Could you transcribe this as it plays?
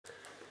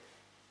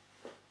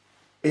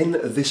In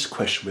this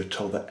question we're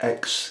told that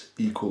x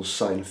equals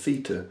sine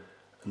theta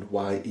and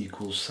y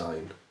equals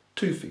sine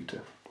 2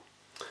 theta.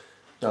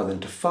 Now then,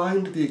 to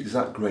find the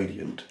exact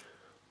gradient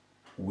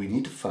we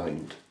need to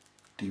find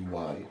dy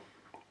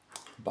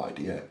by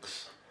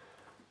dx.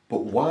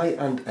 But y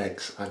and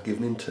x are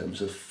given in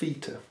terms of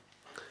theta.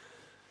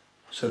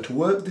 So to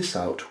work this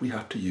out we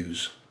have to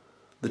use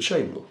the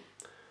chain rule,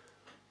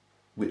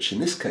 which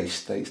in this case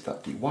states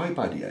that dy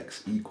by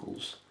dx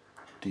equals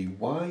dy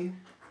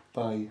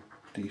by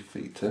d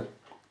theta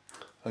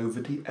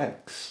over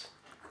dx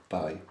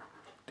by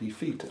d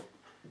theta.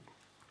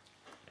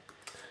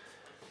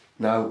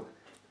 Now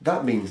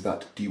that means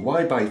that dy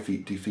by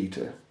d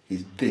theta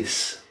is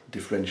this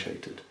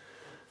differentiated.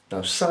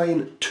 Now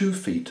sine 2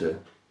 theta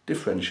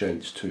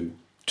differentiates to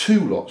 2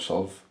 lots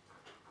of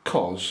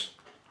cos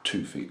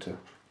 2 theta.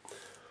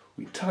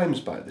 We times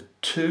by the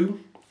 2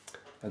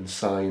 and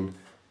sine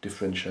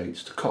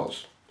differentiates to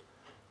cos.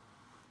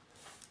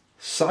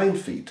 Sine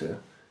theta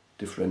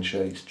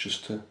differentiates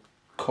just to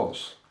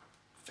cos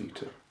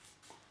theta.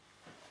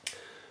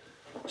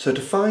 So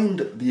to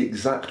find the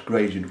exact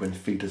gradient when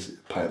theta is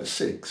pi over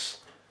 6,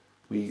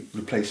 we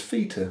replace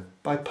theta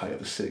by pi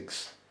over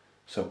 6.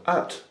 So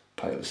at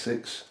pi over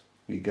 6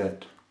 we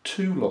get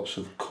 2 lots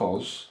of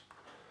cos,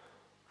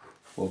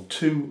 well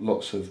 2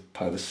 lots of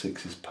pi over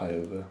 6 is pi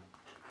over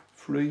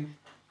 3,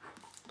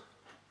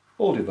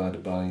 all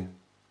divided by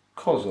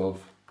cos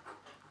of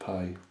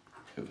pi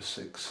over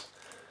 6.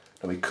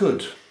 Now we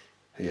could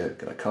here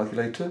get a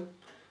calculator,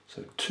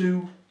 so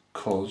 2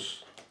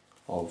 cos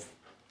of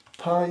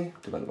pi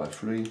divided by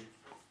 3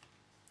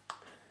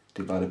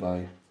 divided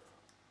by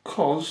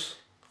cos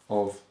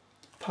of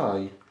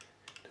pi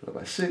divided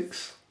by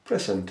 6,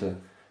 press enter,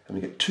 and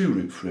we get 2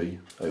 root 3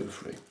 over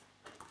 3.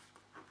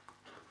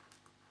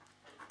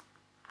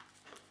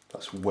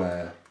 That's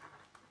where,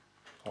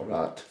 or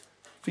at,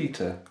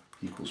 theta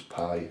equals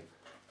pi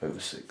over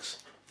 6.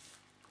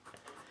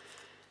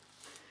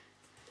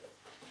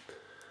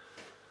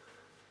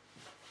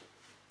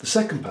 The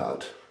second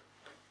part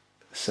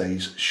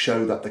says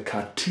show that the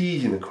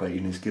Cartesian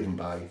equation is given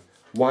by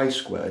y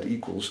squared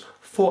equals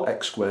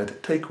 4x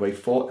squared take away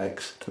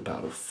 4x to the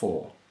power of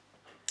 4.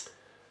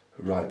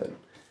 Right then,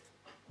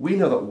 we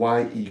know that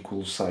y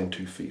equals sine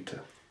 2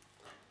 theta.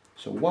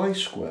 So y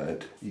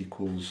squared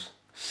equals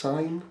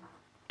sine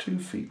 2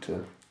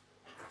 theta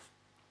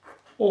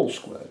all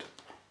squared.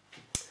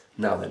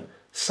 Now then,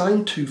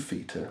 sine 2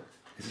 theta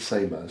is the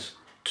same as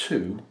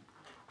 2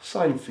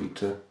 sine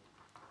theta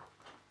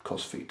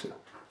cos theta.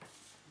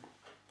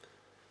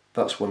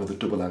 That's one of the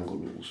double angle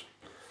rules.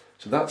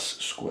 So that's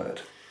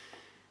squared.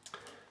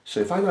 So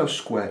if I now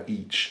square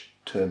each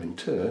term in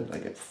turn, I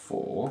get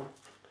 4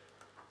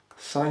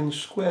 sine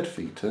squared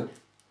theta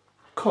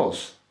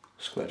cos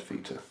squared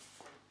theta.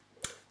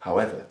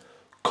 However,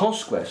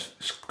 cos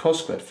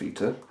squared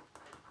theta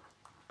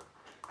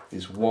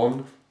is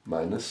 1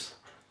 minus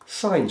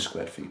sine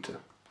squared theta.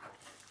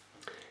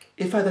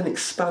 If I then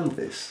expand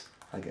this,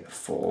 I get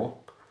 4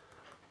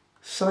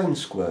 sine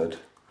squared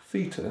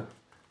theta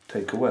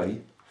take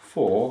away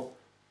 4,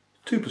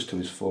 2 plus 2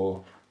 is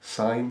 4,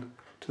 sine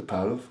to the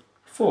power of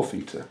 4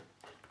 theta.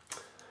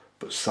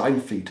 But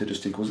sine theta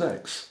just equals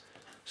x.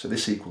 So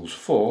this equals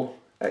 4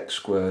 x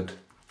squared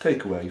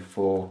take away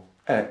 4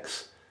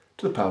 x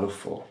to the power of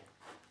 4,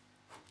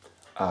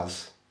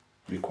 as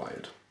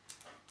required.